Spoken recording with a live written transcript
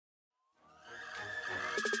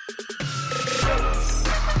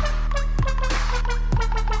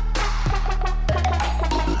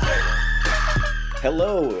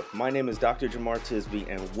Hello, my name is Dr. Jamar Tisby,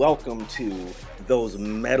 and welcome to Those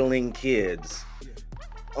Meddling Kids,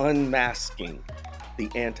 Unmasking the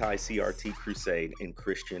Anti-CRT Crusade in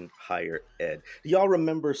Christian Higher Ed. Do y'all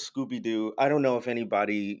remember Scooby-Doo? I don't know if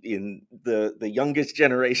anybody in the youngest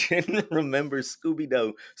generation remembers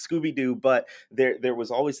Scooby-Doo, but there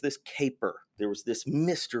was always this caper. There was this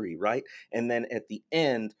mystery, right? And then at the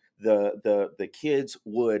end, the kids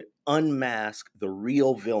would unmask the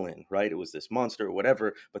real villain, right? It was this monster or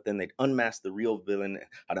whatever, but then they'd unmask the real villain,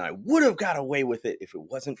 and I would have got away with it if it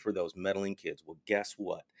wasn't for those meddling kids. Well, guess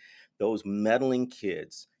what? Those meddling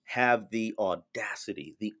kids have the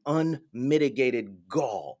audacity, the unmitigated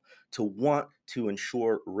gall to want to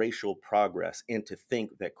ensure racial progress and to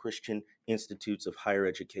think that Christian institutes of higher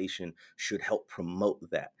education should help promote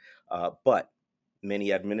that. But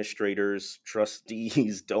many administrators,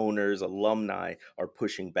 trustees, donors, alumni are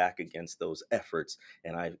pushing back against those efforts.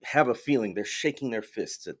 And I have a feeling they're shaking their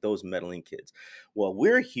fists at those meddling kids. Well,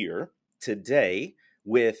 we're here today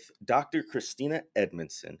with Dr. Christina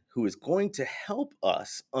Edmondson, who is going to help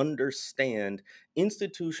us understand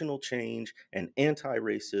institutional change and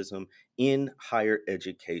anti-racism in higher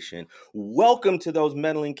education. Welcome to Those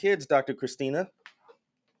Meddling Kids, Dr. Christina.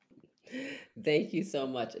 Thank you so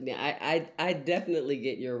much. Yeah, I definitely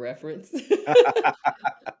get your reference.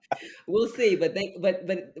 We'll see, but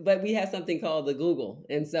we have something called the Google,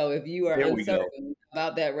 and so if you are There we go. uncertain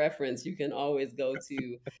about that reference, you can always go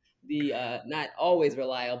to the not always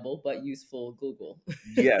reliable but useful Google.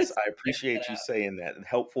 Yes, So I check that appreciate you out. saying that.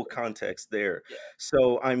 Helpful context there. Yeah.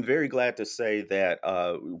 So I'm very glad to say that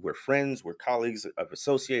we're friends, we're colleagues. I've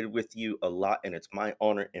associated with you a lot, and it's my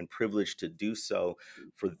honor and privilege to do so.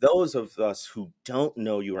 For those of us who don't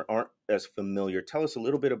know you or aren't as familiar, tell us a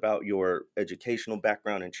little bit about your educational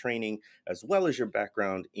background and training, as well as your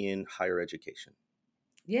background in higher education.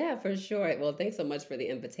 Yeah, for sure. Well, thanks so much for the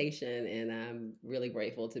invitation, and I'm really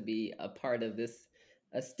grateful to be a part of this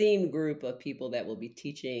esteemed group of people that will be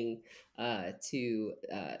teaching to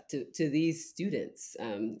these students.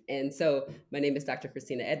 And so, my name is Dr.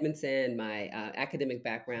 Christina Edmondson. My academic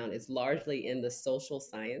background is largely in the social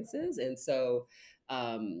sciences, and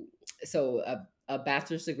um, a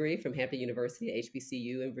bachelor's degree from Hampton University,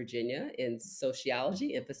 HBCU in Virginia, in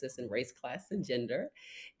sociology, emphasis in race, class, and gender,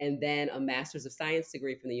 and then a master's of science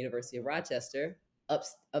degree from the University of Rochester,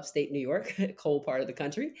 upstate New York, cold part of the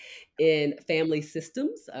country, in family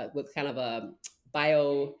systems with kind of a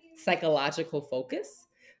biopsychological focus.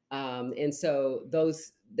 And so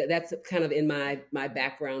that's kind of in my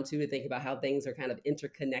background too, to think about how things are kind of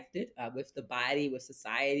interconnected with the body, with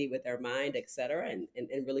society, with our mind, et cetera, and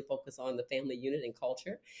really focus on the family unit and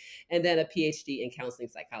culture. And then a PhD in counseling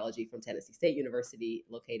psychology from Tennessee State University,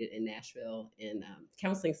 located in Nashville, in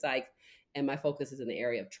counseling psych. And my focus is in the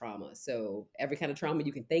area of trauma. So every kind of trauma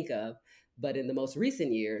you can think of, but in the most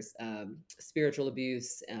recent years, spiritual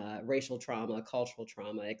abuse, racial trauma, cultural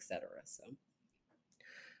trauma, et cetera. So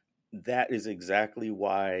That is exactly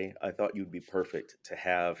why I thought you'd be perfect to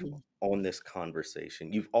have mm, on this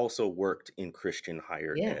conversation. You've also worked in Christian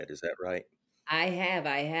higher yeah. ed, is that right? I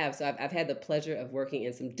have. So I've had the pleasure of working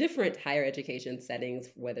in some different higher education settings,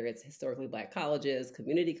 whether it's historically Black colleges,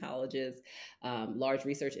 community colleges, large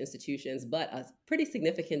research institutions, but a pretty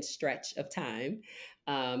significant stretch of time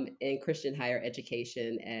in Christian higher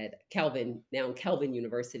education at Calvin, now Calvin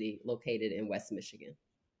University, located in West Michigan.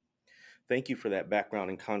 Thank you for that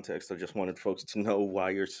background and context. I just wanted folks to know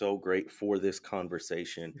why you're so great for this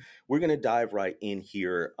conversation. We're going to dive right in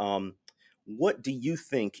here. What do you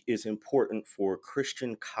think is important for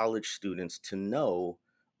Christian college students to know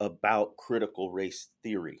about critical race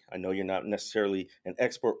theory? I know you're not necessarily an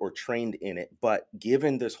expert or trained in it, but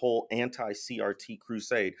given this whole anti CRT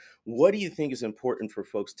crusade, what do you think is important for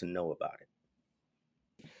folks to know about it?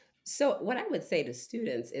 So, what I would say to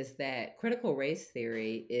students is that critical race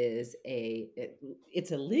theory is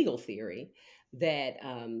it's a legal theory that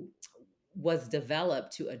was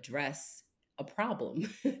developed to address a problem,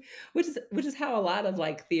 which is how a lot of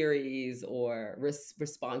like theories or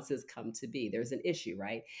responses come to be. There's an issue,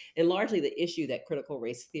 right? And largely the issue that critical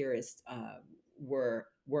race theorists were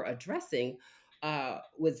addressing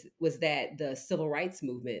was that the civil rights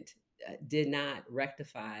movement did not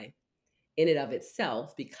rectify in and of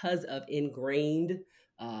itself because of ingrained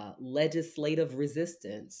legislative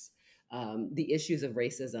resistance, the issues of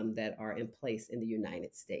racism that are in place in the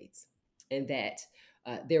United States, and that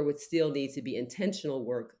there would still need to be intentional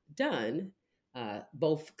work done,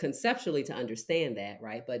 both conceptually to understand that,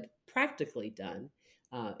 right, but practically done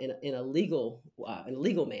in a legal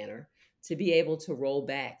manner to be able to roll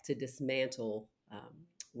back to dismantle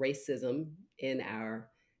racism in our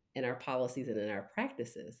in our policies and in our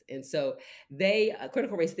practices. And so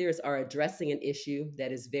critical race theorists are addressing an issue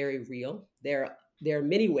that is very real. There are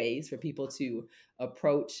many ways for people to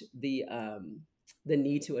approach the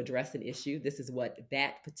need to address an issue. This is what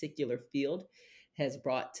that particular field has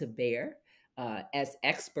brought to bear as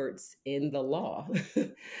experts in the law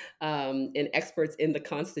and experts in the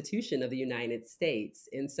Constitution of the United States.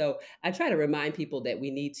 And so I try to remind people that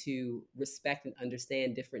we need to respect and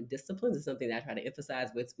understand different disciplines. It's something that I try to emphasize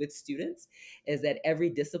with students, is that every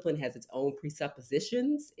discipline has its own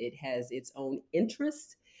presuppositions, it has its own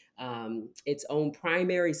interests, its own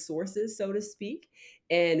primary sources, so to speak.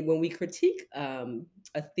 And when we critique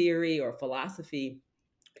a theory or philosophy,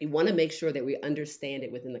 we want to make sure that we understand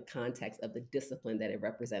it within the context of the discipline that it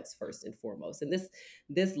represents first and foremost. And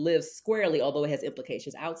this lives squarely, although it has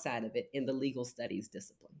implications outside of it, in the legal studies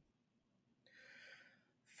discipline.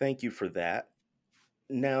 Thank you for that.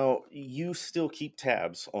 Now, you still keep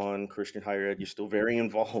tabs on Christian higher ed. You're still very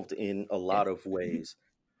involved in a lot Yes. of ways.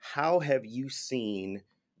 How have you seen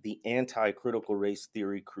the anti-critical race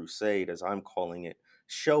theory crusade, as I'm calling it,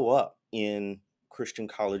 show up in Christian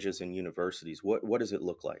colleges and universities? What does it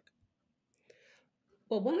look like?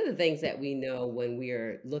 Well, one of the things that we know when we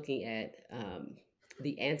are looking at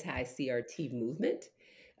the anti-CRT movement,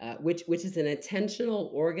 which is an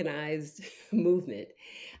intentional, organized movement,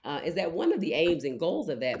 is that one of the aims and goals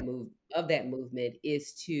of that movement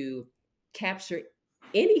is to capture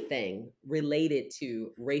anything related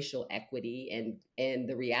to racial equity and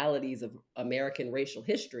the realities of American racial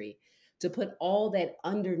history, to put all that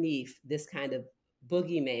underneath this kind of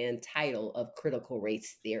boogeyman title of critical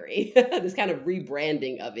race theory, this kind of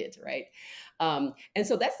rebranding of it, right? And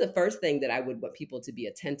so that's the first thing that I would want people to be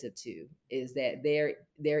attentive to, is that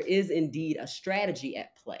there is indeed a strategy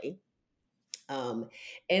at play. Um,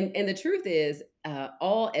 and the truth is,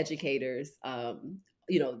 all educators,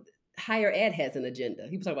 you know, higher ed has an agenda.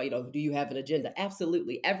 People talk about, do you have an agenda?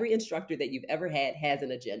 Absolutely. Every instructor that you've ever had has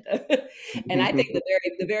an agenda. And I think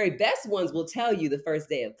the very best ones will tell you the first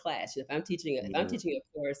day of class. If I'm teaching a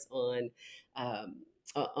course um,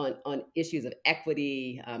 on issues of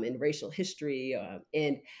equity and racial history,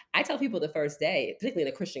 and I tell people the first day, particularly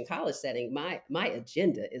in a Christian college setting, my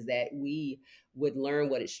agenda is that we would learn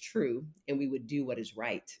what is true and we would do what is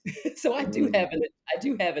right. So Mm. I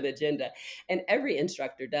do have an agenda, and every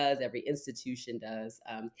instructor does, every institution does.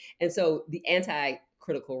 And so the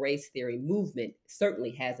anti-critical race theory movement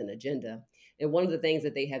certainly has an agenda. And one of the things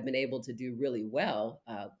that they have been able to do really well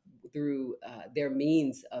through their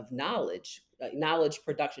means of knowledge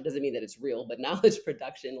production, doesn't mean that it's real, but knowledge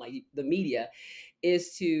production, like the media,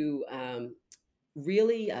 is to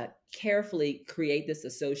really carefully create this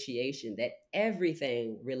association that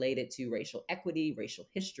everything related to racial equity, racial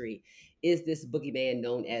history, is this boogeyman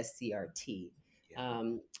known as CRT. Yeah.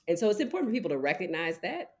 And so it's important for people to recognize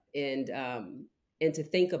that, and to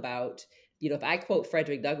think about, if I quote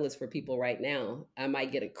Frederick Douglass for people right now, I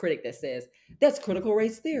might get a critic that says that's critical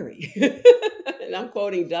race theory, and I'm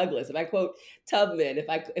quoting Douglass. If I quote Tubman, if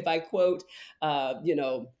I quote, if I quote,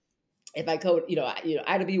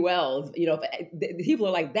 Ida B. Wells, people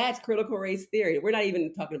are like, that's critical race theory. We're not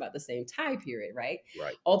even talking about the same time period, right?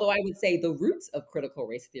 Right. Although I would say the roots of critical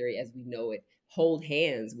race theory, as we know it, hold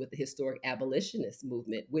hands with the historic abolitionist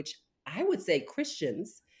movement, which I would say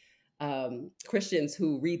Christians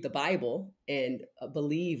who read the Bible and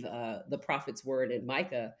believe the prophet's word in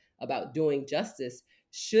Micah about doing justice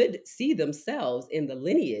should see themselves in the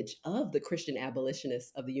lineage of the Christian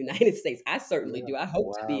abolitionists of the United States. I certainly Yeah. do. I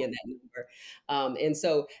hope to be Wow. in that number. And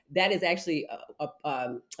so that is actually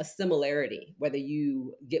a similarity, whether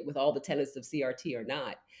you get with all the tenets of CRT or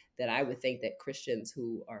not, that I would think that Christians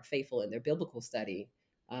who are faithful in their biblical study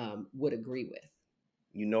would agree with.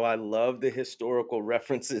 I love the historical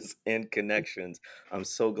references and connections. I'm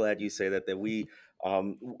so glad you say that we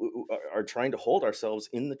are trying to hold ourselves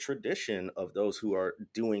in the tradition of those who are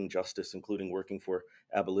doing justice, including working for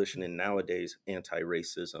abolition and nowadays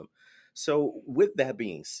anti-racism. So, with that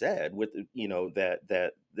being said, with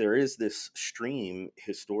that there is this stream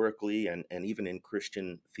historically and even in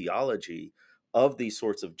Christian theology of these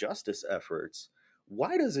sorts of justice efforts,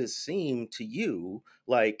 why does it seem to you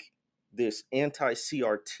like this anti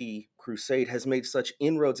CRT crusade has made such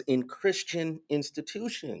inroads in Christian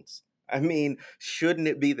institutions? I mean, shouldn't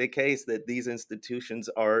it be the case that these institutions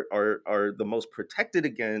are the most protected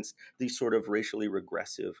against these sort of racially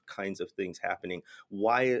regressive kinds of things happening?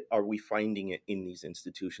 Why are we finding it in these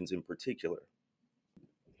institutions in particular?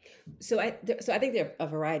 So I think there are a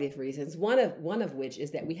variety of reasons. One of which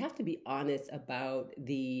is that we have to be honest about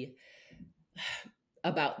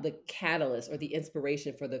about the catalyst or the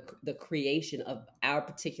inspiration for the creation of our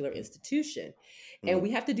particular institution. And Mm,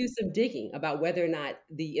 we have to do some digging about whether or not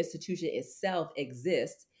the institution itself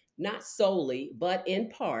exists, not solely, but in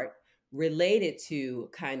part related to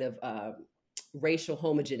kind of racial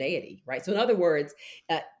homogeneity, right? So, in other words,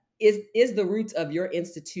 uh, is the roots of your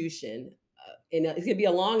institution, and it's going to be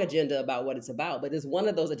a long agenda about what it's about, but does one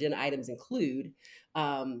of those agenda items include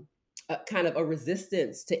kind of a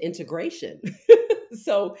resistance to integration?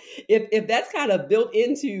 So if that's kind of built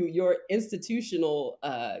into your institutional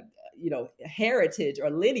heritage or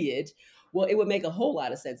lineage, well, it would make a whole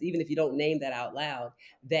lot of sense, even if you don't name that out loud,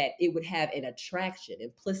 that it would have an attraction,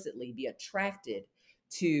 implicitly be attracted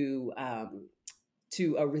to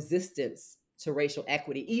to a resistance to racial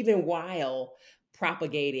equity, even while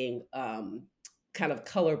propagating kind of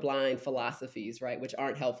colorblind philosophies, right, which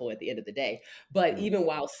aren't helpful at the end of the day. But mm, even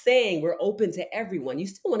while saying we're open to everyone, you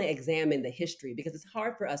still want to examine the history, because it's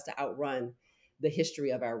hard for us to outrun the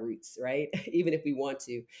history of our roots, right? Even if we want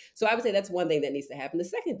to. So I would say that's one thing that needs to happen. The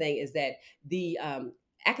second thing is that the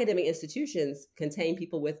academic institutions contain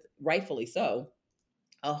people with, rightfully so,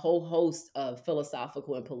 a whole host of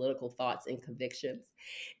philosophical and political thoughts and convictions.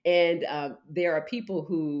 And there are people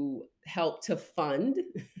who help to fund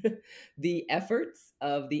the efforts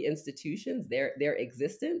of the institutions, their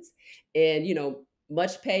existence, and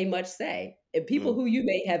much pay, much say. And people mm, who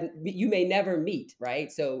you may never meet,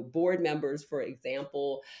 right? So board members, for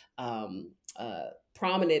example,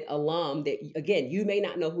 prominent alum that again you may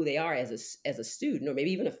not know who they are as a student or maybe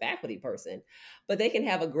even a faculty person, but they can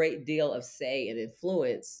have a great deal of say and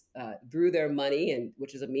influence through their money, and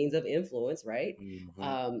which is a means of influence, right? mhm,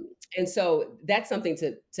 um, and so that's something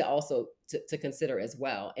to also to consider as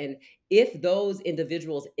well. And if those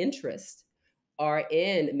individuals' interests are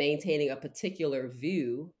in maintaining a particular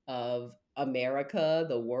view of America,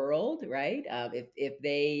 the world, right? If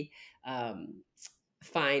they um,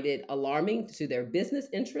 find it alarming to their business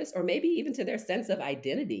interests or maybe even to their sense of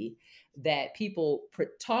identity that people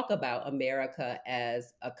talk about America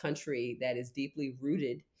as a country that is deeply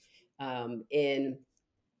rooted in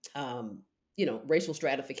um, racial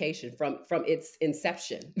stratification from its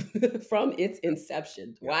inception. From its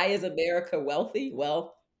inception, yeah, why is America wealthy?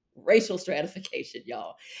 Well, racial stratification,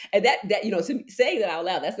 y'all. And that saying that out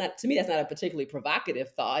loud, that's not, to me, that's not a particularly provocative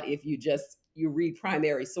thought if you read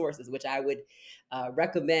primary sources, which I would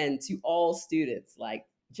recommend to all students. Like,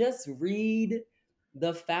 just read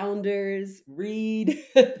the founders, read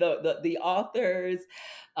the authors,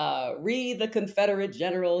 read the Confederate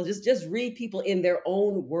generals, just read people in their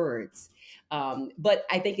own words. But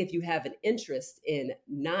I think if you have an interest in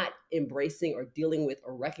not embracing or dealing with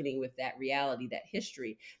or reckoning with that reality, that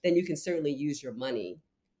history, then you can certainly use your money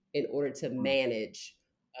in order to mm. manage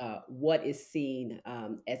what is seen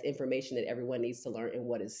as information that everyone needs to learn and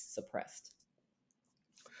what is suppressed.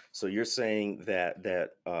 So you're saying that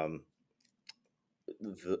the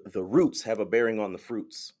roots have a bearing on the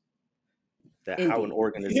fruits. That how an Indeed.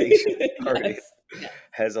 organization started Yes. Yes.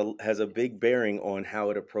 has a big bearing on how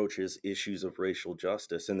it approaches issues of racial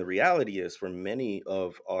justice. And the reality is, for many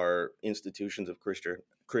of our institutions of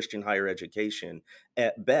Christian higher education,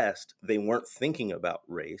 at best they weren't thinking about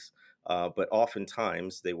race, but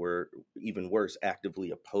oftentimes they were, even worse,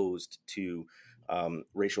 actively opposed to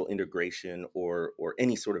racial integration or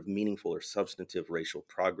any sort of meaningful or substantive racial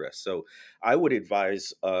progress. So I would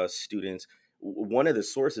advise students, one of the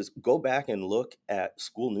sources, go back and look at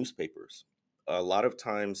school newspapers. A lot of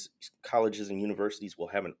times colleges and universities will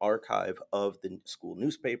have an archive of the school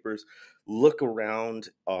newspapers. Look around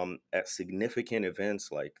at significant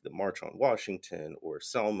events like the March on Washington or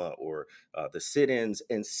Selma or the sit-ins,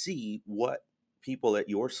 and see what people at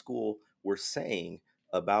your school were saying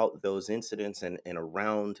about those incidents and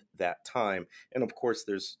around that time. And of course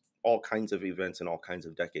there's all kinds of events and all kinds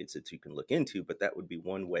of decades that you can look into, but that would be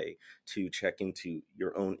one way to check into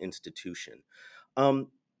your own institution. Um,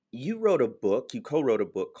 you co-wrote a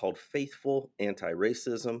book called Faithful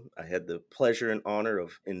Anti-Racism. I had the pleasure and honor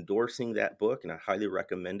of endorsing that book, and I highly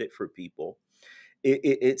recommend it for people.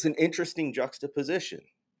 It's an interesting juxtaposition,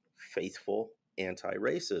 faithful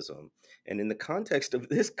anti-racism. And in the context of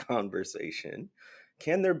this conversation,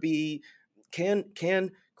 can there be,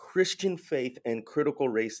 can Christian faith and critical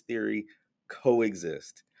race theory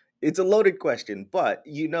coexist? It's a loaded question, but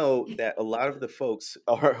you know that a lot of the folks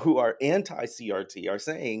who are anti-CRT are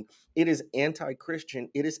saying it is anti-Christian,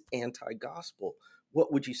 it is anti-gospel.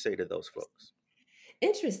 What would you say to those folks?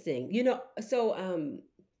 Interesting. So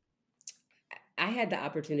I had the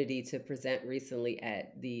opportunity to present recently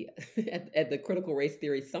at the at the Critical Race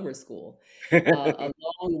Theory Summer School, along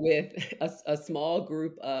with a small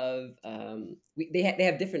group of they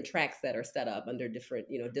have different tracks that are set up under different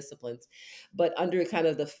disciplines, but under kind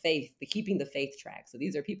of the keeping the faith track. So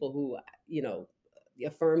these are people who you know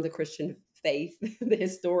affirm the Christian faith, the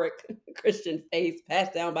historic Christian faith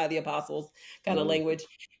passed down by the apostles, kind of Mm, language,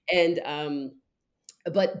 and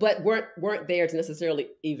but weren't there to necessarily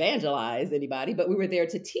evangelize anybody, but we were there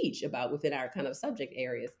to teach about within our kind of subject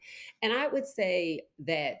areas. And I would say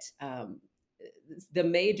that the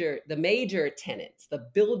major tenets, the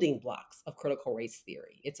building blocks of critical race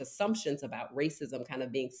theory, its assumptions about racism kind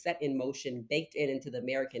of being set in motion, baked into the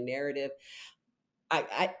American narrative.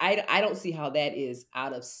 I don't see how that is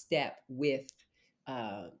out of step with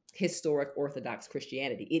historic Orthodox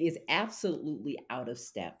Christianity. It is absolutely out of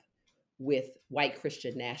step with white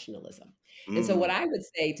Christian nationalism. And so, what mm, I would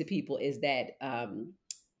say to people is that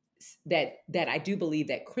that I do believe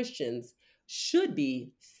that Christians should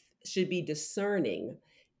be should be discerning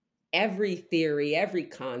every theory, every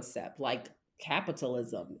concept, like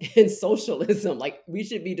capitalism and socialism. Like we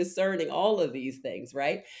should be discerning all of these things,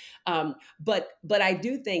 right? But I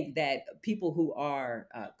do think that people who are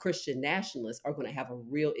Christian nationalists are going to have a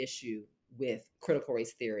real issue with critical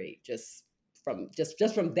race theory, just from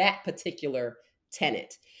that particular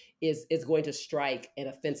tenet. Is going to strike an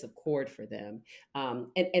offensive chord for them,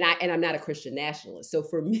 and I'm not a Christian nationalist. So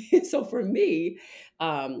for me,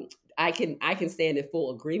 um, I can stand in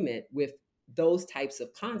full agreement with those types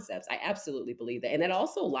of concepts. I absolutely believe that, and that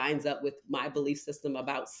also lines up with my belief system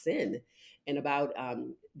about sin and about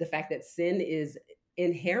the fact that sin is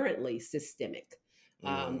inherently systemic.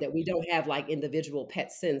 mm. That we don't have like individual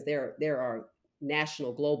pet sins. There are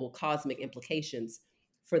national, global, cosmic implications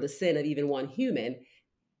for the sin of even one human.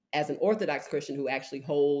 As an Orthodox Christian who actually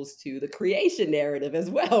holds to the creation narrative as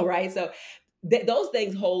well, right? So those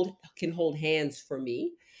things can hold hands for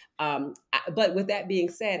me. But with that being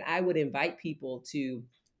said, I would invite people to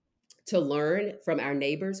learn from our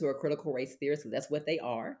neighbors who are critical race theorists, because that's what they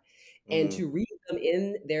are, and Mm. to read them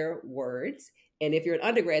in their words. And if you're an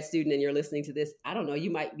undergrad student and you're listening to this, I don't know, you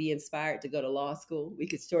might be inspired to go to law school. We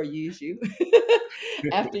could sure use you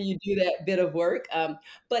after you do that bit of work.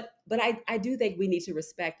 But I do think we need to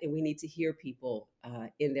respect and we need to hear people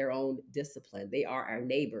in their own discipline. They are our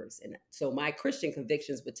neighbors. And so my Christian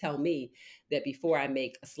convictions would tell me that before I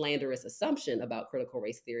make a slanderous assumption about critical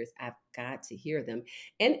race theorists, I've got to hear them.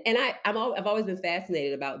 I've always been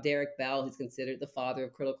fascinated about Derek Bell, who's considered the father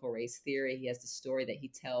of critical race theory. He has the story that he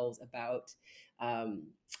tells about um,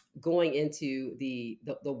 going into the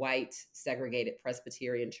white segregated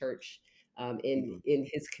Presbyterian church Mhm. in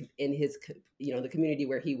his the community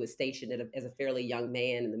where he was stationed as a fairly young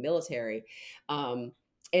man in the military, um,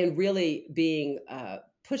 and really being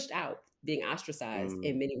pushed out, being ostracized Mm.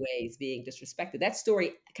 in many ways, being disrespected. That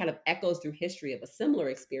story kind of echoes through history of a similar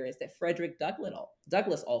experience that Frederick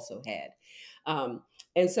Douglass also had. Um,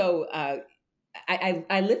 and so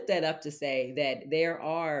I lift that up to say that there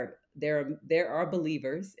are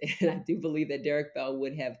believers, and I do believe that Derek Bell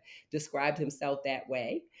would have described himself that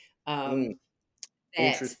way. Mm. Um, that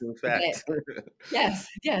Interesting that fact. Yes,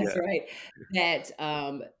 yes, Yeah. right. That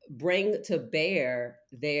bring to bear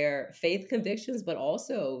their faith convictions, but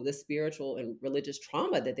also the spiritual and religious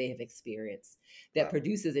trauma that they have experienced, that Wow.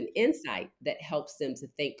 produces an insight that helps them to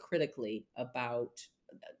think critically about,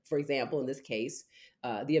 for example, in this case,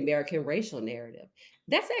 the American racial narrative.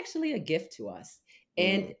 That's actually a gift to us.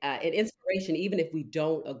 And Mm. an inspiration, even if we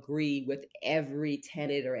don't agree with every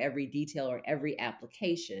tenet or every detail or every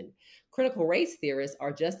application. Critical race theorists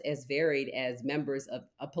are just as varied as members of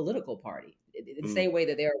a political party. In the Mm. same way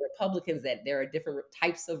that there are Republicans, that there are different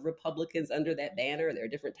types of Republicans under that banner, there are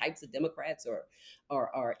different types of Democrats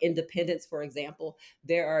or independents, for example.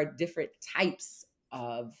 There are different types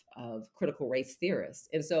of critical race theorists.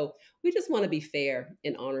 And so we just want to be fair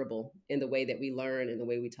and honorable in the way that we learn and the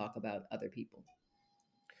way we talk about other people.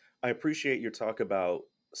 I appreciate your talk about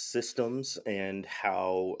systems and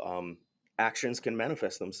how actions can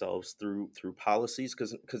manifest themselves through policies.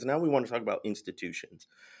 Because now we want to talk about institutions.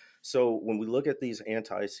 So when we look at these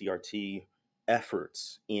anti-CRT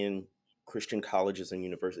efforts in Christian colleges and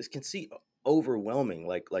universities, it can seem overwhelming.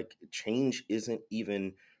 Like change isn't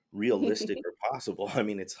even realistic or possible. I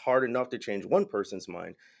mean, it's hard enough to change one person's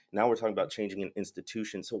mind. Now we're talking about changing an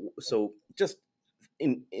institution. So just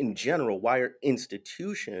in general, why are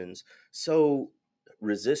institutions so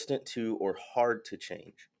resistant to or hard to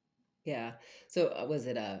change? Yeah. So was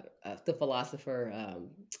it the philosopher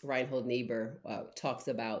Reinhold Niebuhr talks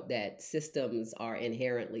about that systems are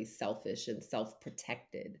inherently selfish and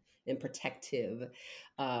self-protected and protective,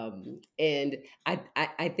 and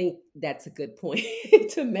I think that's a good point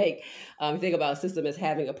to make. Think about a system as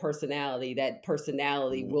having a personality. That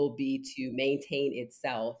personality Mm, will be to maintain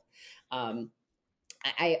itself. Um,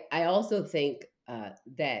 I also think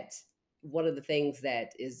that one of the things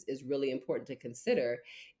that is really important to consider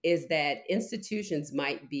is that institutions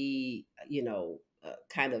might be,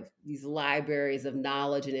 kind of these libraries of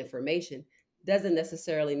knowledge and information. Doesn't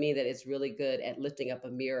necessarily mean that it's really good at lifting up a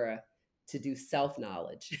mirror to do self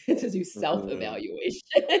knowledge, to do self mm, evaluation,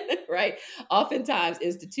 right? Oftentimes,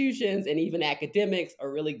 institutions and even academics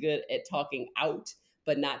are really good at talking out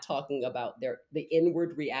but not talking about the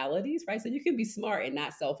inward realities, right? So you can be smart and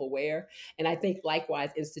not self-aware. And I think likewise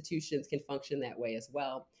institutions can function that way as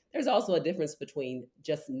well. There's also a difference between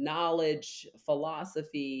just knowledge,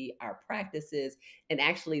 philosophy, our practices, and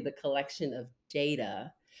actually the collection of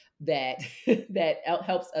data that that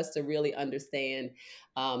helps us to really understand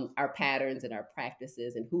our patterns and our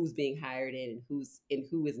practices and who's being hired in and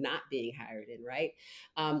who is not being hired in, right?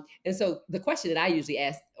 And so the question that I usually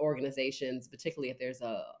ask organizations, particularly if there's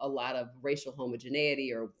a lot of racial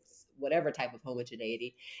homogeneity or whatever type of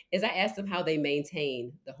homogeneity, is I ask them how they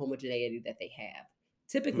maintain the homogeneity that they have.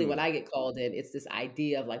 Typically, when mm. I get called in, it's this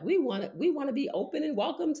idea of like we want to be open and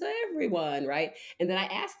welcome to everyone, right? And then I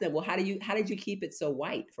ask them, well, how did you keep it so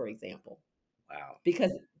white, for example? Wow.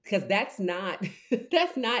 because because that's not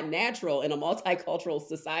that's not natural in a multicultural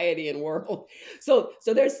society and world. So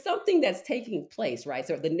there's something that's taking place, right?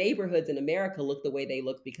 So the neighborhoods in America look the way they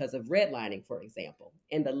look because of redlining, for example,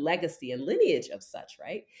 and the legacy and lineage of such,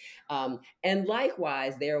 right? And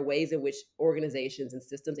likewise, there are ways in which organizations and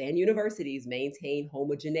systems and universities maintain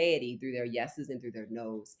homogeneity through their yeses and through their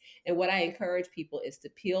nos. And what I encourage people is to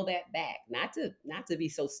peel that back, not to be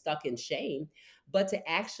so stuck in shame, but to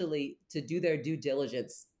actually to do their due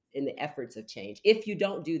diligence in the efforts of change. If you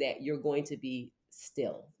don't do that, you're going to be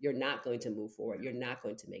still. You're not going to move forward. You're not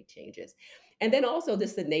going to make changes. And then also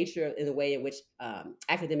just the nature in the way in which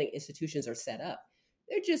academic institutions are set up.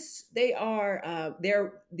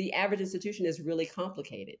 They're the average institution is really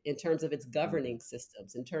complicated in terms of its Mm, governing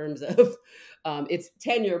systems, in terms of its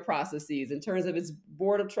tenure processes, in terms of its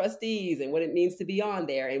board of trustees and what it means to be on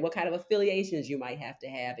there and what kind of affiliations you might have to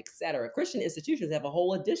have, et cetera. Christian institutions have a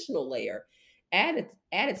whole additional layer added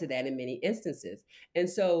to that in many instances. And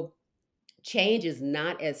so change is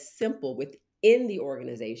not as simple within the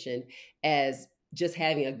organization as just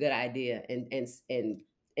having a good idea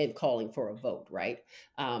and calling for a vote, right?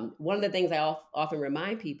 One of the things I often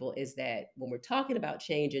remind people is that when we're talking about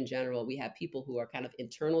change in general, we have people who are kind of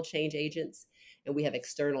internal change agents and we have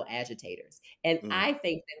external agitators. And mm, I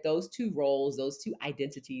think that those two roles, those two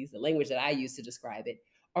identities, the language that I use to describe it,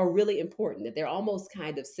 are really important, that they're almost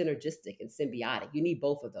kind of synergistic and symbiotic. You need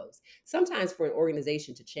both of those. Sometimes for an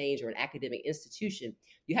organization to change or an academic institution,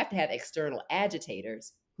 you have to have external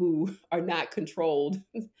agitators who are not controlled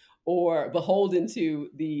or beholden to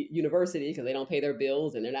the university because they don't pay their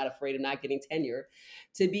bills and they're not afraid of not getting tenure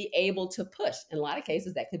to be able to push. In a lot of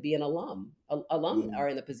cases, that could be an alum. Alum mm, are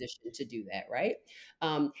in the position to do that, right?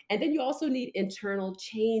 And then you also need internal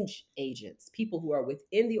change agents, people who are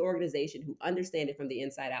within the organization who understand it from the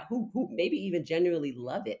inside out, who maybe even genuinely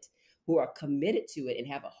love it, who are committed to it and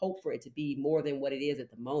have a hope for it to be more than what it is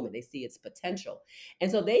at the moment. They see its potential.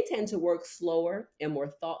 And so they tend to work slower and more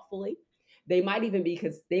thoughtfully. They might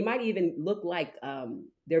even look like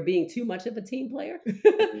they're being too much of a team player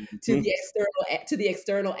mhm. to the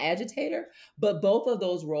external agitator. But both of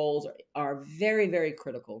those roles are very, very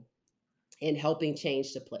critical in helping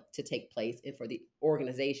change to take place and for the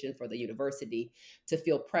organization, for the university to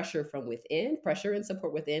feel pressure from within, pressure and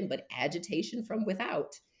support within, but agitation from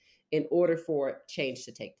without in order for change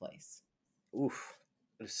to take place. Oof.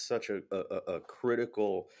 It's such a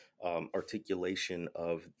critical articulation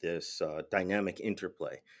of this dynamic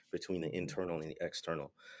interplay between the Mhm. internal and the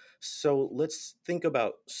external. So let's think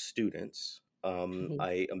about students. Mhm.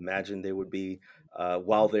 I imagine they would be,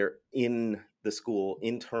 while they're in the school,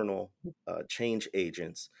 internal change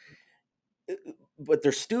agents, but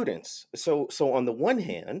they're students. So on the one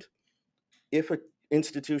hand, if an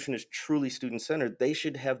institution is truly student centered, they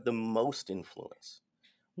should have the most influence.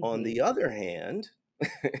 On Mhm. the other hand,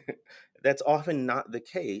 that's often not the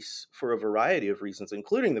case for a variety of reasons,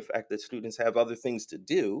 including the fact that students have other things to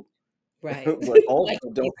do, Right. but Like also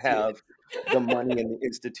any don't student. have the money and the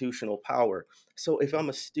institutional power. So if I'm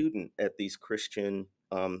a student at these Christian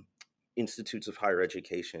institutes of higher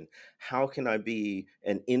education, how can I be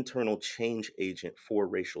an internal change agent for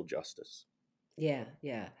racial justice? Yeah,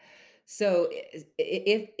 yeah. So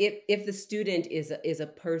if the student is a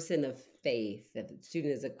person of faith, if the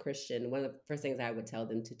student is a Christian, one of the first things I would tell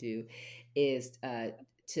them to do is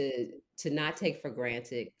to not take for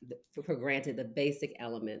granted the basic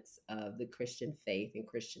elements of the Christian faith and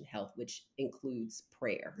Christian health, which includes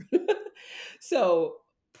prayer. So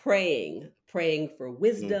praying for Mm,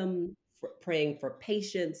 wisdom, praying for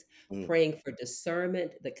patience, mm, praying for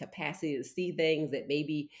discernment, the capacity to see things that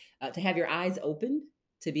maybe to have your eyes open,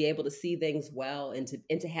 to be able to see things well, and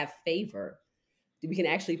to have favor. We can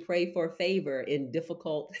actually pray for favor in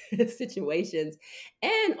difficult situations,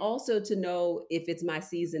 and also to know if it's my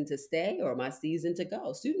season to stay or my season to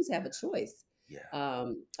go. Students have a choice yeah.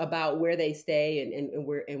 about where they stay and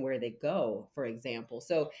where they go, for example.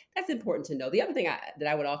 So that's important to know. The other thing that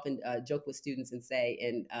I would often joke with students and say,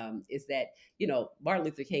 and is that Martin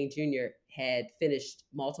Luther King Jr. had finished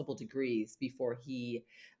multiple degrees before he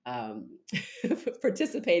um,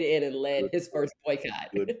 participated in and led Good his point. first boycott.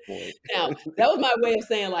 Good point. Now, that was my way of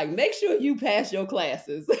saying, like, make sure you pass your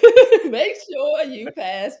classes. Make sure you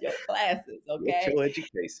pass your classes, Get okay? your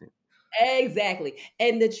education. Exactly.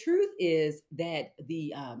 And the truth is that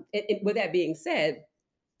with that being said,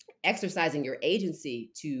 exercising your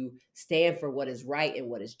agency to stand for what is right and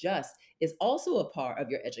what is just is also a part of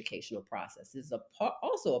your educational process. Is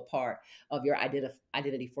also a part of your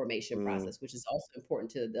identity formation Mm, process, which is also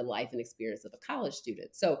important to the life and experience of a college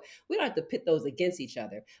student. So we don't have to pit those against each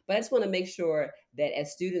other, but I just want to make sure that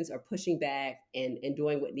as students are pushing back and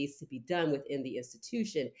doing what needs to be done within the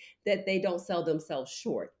institution, that they don't sell themselves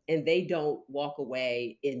short and they don't walk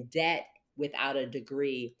away in debt without a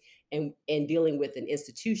degree, and dealing with an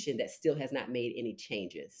institution that still has not made any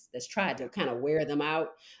changes, that's tried yeah. to kind of wear them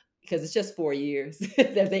out because it's just 4 years.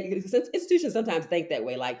 Institutions sometimes think that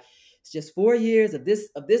way, like it's just 4 years of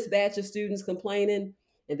this batch of students complaining,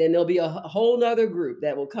 and then there'll be a whole nother group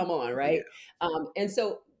that will come on, Oh, yeah. right? And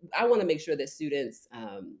so I want to make sure that students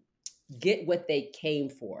get what they came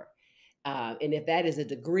for. And if that is a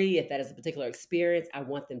degree, if that is a particular experience, I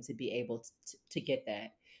want them to be able to get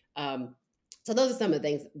that. So those are some of the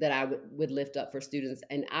things that I would lift up for students.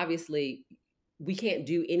 And obviously, we can't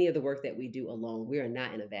do any of the work that we do alone. We are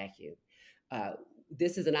not in a vacuum. Uh,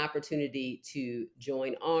 this is an opportunity to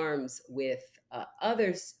join arms with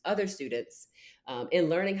other students in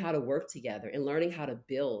learning how to work together and learning how to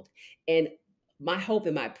build. And my hope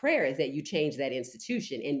and my prayer is that you change that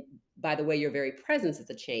institution. And by the way, your very presence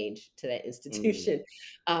is a change to that Mm, institution.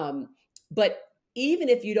 Um, but even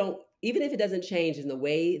if it doesn't change in the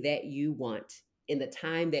way that you want, in the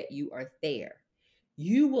time that you are there,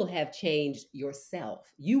 you will have changed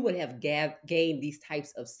yourself. You would have gained these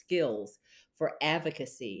types of skills for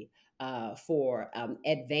advocacy, for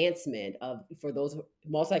advancement of for those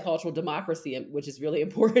multicultural democracy, which is really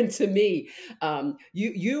important to me.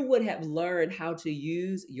 You would have learned how to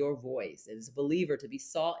use your voice as a believer to be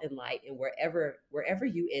salt and light, and wherever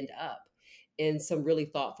you end up, in some really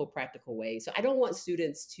thoughtful, practical ways. So I don't want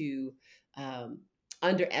students to um,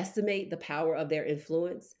 underestimate the power of their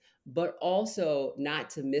influence, but also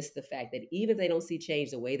not to miss the fact that even if they don't see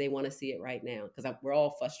change the way they want to see it right now, because we're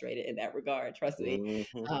all frustrated in that regard, trust me,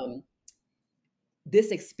 mhm. um,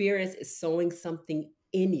 this experience is sowing something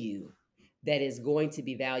in you that is going to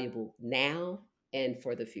be valuable now and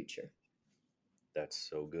for the future. That's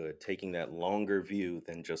so good. Taking that longer view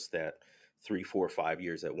than just that 3, 4, 5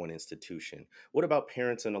 years at one institution. What about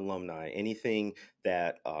parents and alumni? Anything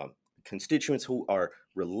that constituents who are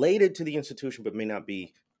related to the institution but may not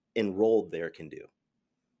be enrolled there can do?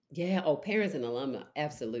 Yeah. Oh, parents and alumni,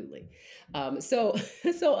 absolutely. So,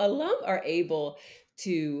 so alum are able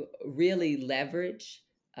to really leverage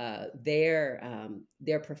their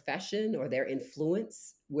profession or their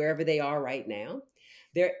influence wherever they are right now.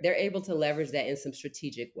 They're able to leverage that in some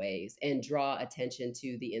strategic ways and draw attention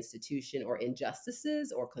to the institution or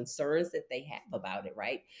injustices or concerns that they have about it.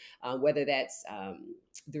 Right, whether that's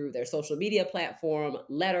through their social media platform,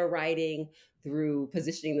 letter writing, through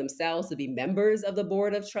positioning themselves to be members of the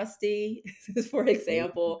board of trustee, for Mhm.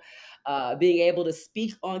 example, being able to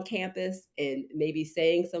speak on campus and maybe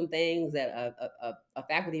saying some things that a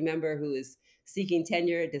faculty member who is seeking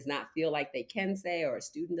tenure does not feel like they can say, or a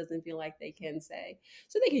student doesn't feel like they can say.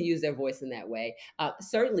 So they can use their voice in that way.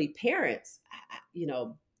 Certainly, parents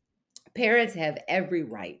have every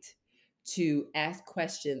right to ask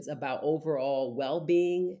questions about overall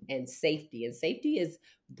well-being and safety, and safety is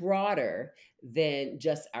broader than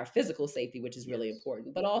just our physical safety, which is really Yes.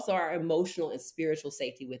 important, but also our emotional and spiritual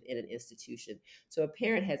safety within an institution. So a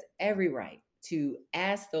parent has every right to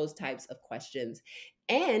ask those types of questions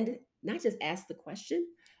and not just ask the question,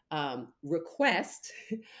 request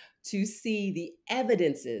to see the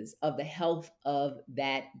evidences of the health of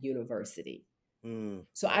that university. Mm,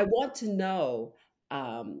 So I want to know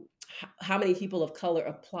how many people of color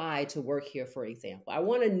apply to work here, for example. I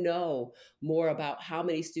want to know more about how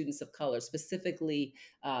many students of color, specifically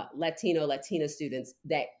Latina students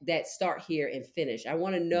that start here and finish. I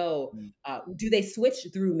want to know, mm, do they switch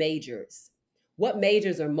through majors? What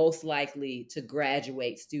majors are most likely to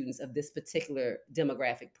graduate students of this particular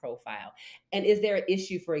demographic profile? And is there an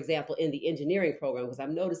issue, for example, in the engineering program? Because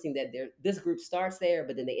I'm noticing that this group starts there,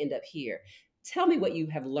 but then they end up here. Tell me what you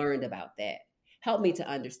have learned about that. Help me to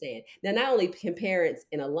understand. Now, not only can parents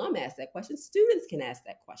and alum ask that question, students can ask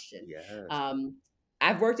that question. yes. Um,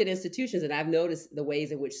 I've worked at institutions and I've noticed the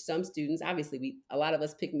ways in which some students, obviously, a lot of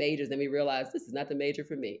us pick majors and we realize this is not the major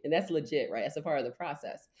for me. And that's legit, right? That's a part of the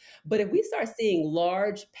process. But if we start seeing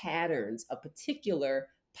large patterns of particular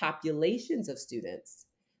populations of students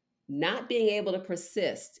not being able to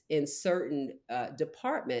persist in certain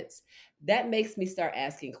departments, that makes me start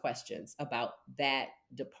asking questions about that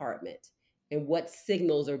department and what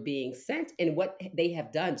signals are being sent and what they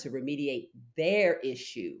have done to remediate their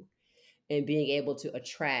issue and being able to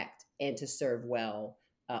attract and to serve well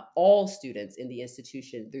all students in the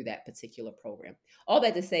institution through that particular program. All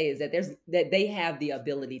that to say is that they have the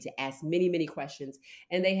ability to ask many questions,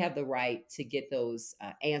 and they have the right to get those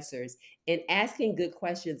answers. And asking good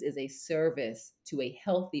questions is a service to a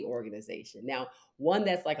healthy organization. Now, one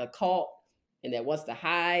that's like a cult and that wants to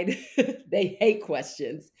hide, they hate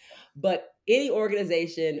questions. But any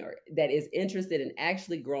organization that is interested in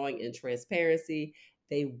actually growing in transparency,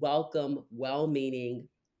 they welcome well-meaning,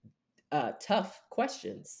 tough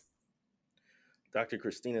questions. Dr.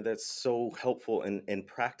 Christina, that's so helpful and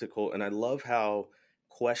practical. And I love how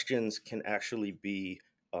questions can actually be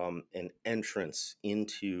an entrance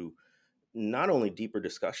into not only deeper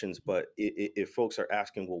discussions, but if folks are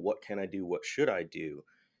asking, well, what can I do? What should I do?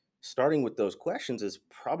 Starting with those questions is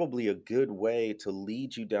probably a good way to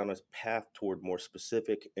lead you down a path toward more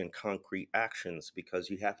specific and concrete actions,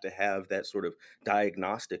 because you have to have that sort of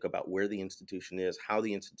diagnostic about where the institution is, how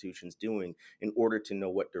the institution's doing, in order to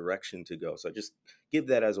know what direction to go. So I just give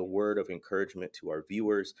that as a word of encouragement to our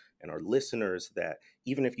viewers and our listeners, that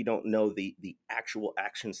even if you don't know the actual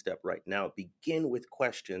action step right now, begin with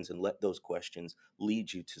questions and let those questions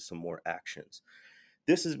lead you to some more actions.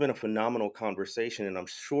 This has been a phenomenal conversation, and I'm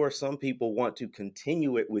sure some people want to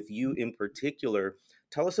continue it with you in particular.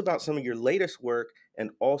 Tell us about some of your latest work and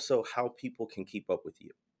also how people can keep up with you.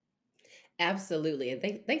 Absolutely. And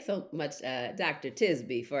thanks so much, Dr.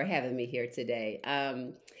 Tisby, for having me here today.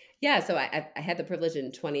 Yeah, so I had the privilege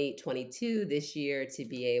in 2022 this year to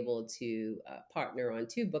be able to partner on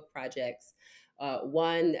two book projects.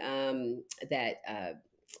 One that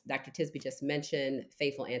Dr. Tisby just mentioned,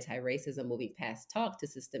 Faithful Anti-Racism, Moving Past Talk to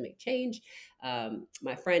Systemic Change.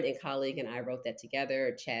 My friend and colleague and I wrote that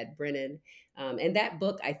together, Chad Brennan. And that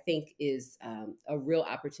book, I think, is a real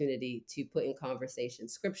opportunity to put in conversation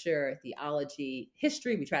scripture, theology,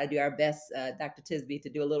 history. We try to do our best, Dr. Tisby, to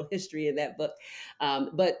do a little history in that book,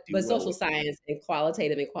 but Do well social with it. science and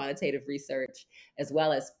qualitative and quantitative research, as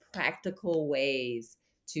well as practical ways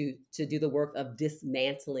to do the work of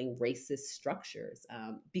dismantling racist structures,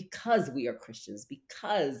 because we are Christians,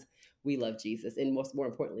 because we love Jesus, and more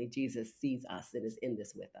importantly, Jesus sees us and is in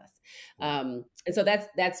this with us. Mm, And so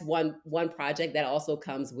that's one project that also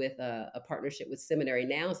comes with a partnership with Seminary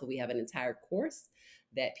Now. So we have an entire course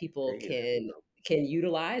that people great. can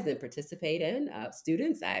utilize and participate in.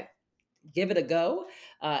 Students, I give it a go,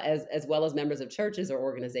 as well as members of churches or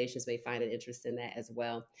organizations may find an interest in that as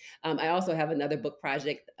well. I also have another book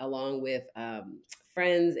project along with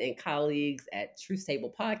friends and colleagues at Truth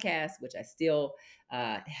Table Podcast, which I still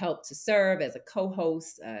help to serve as a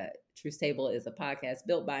co-host. Truth Table is a podcast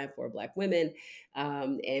built by and for Black women,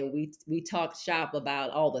 and we talk shop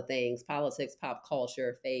about all the things: politics, pop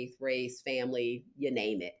culture, faith, race, family, you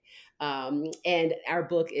name it. And our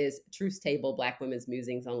book is Truth Table: Black Women's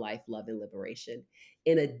Musings on Life, Love, and Liberation.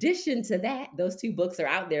 In addition to that, those two books are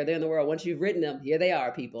out there. They're in the world. Once you've written them, here they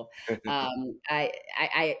are, people.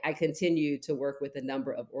 I continue to work with a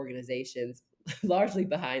number of organizations, largely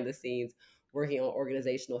behind the scenes, working on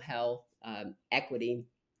organizational health, equity,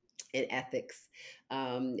 and ethics,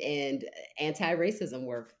 and anti-racism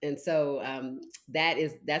work. And so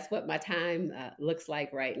that's what my time looks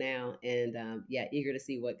like right now. And yeah, eager to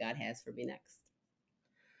see what God has for me next.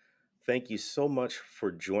 Thank you so much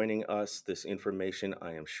for joining us. This information,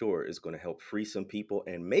 I am sure, is going to help free some people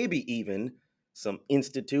and maybe even some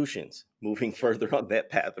institutions moving further on that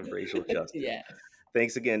path of racial justice. Yes.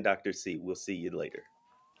 Thanks again, Dr. C. We'll see you later.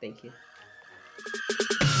 Thank you.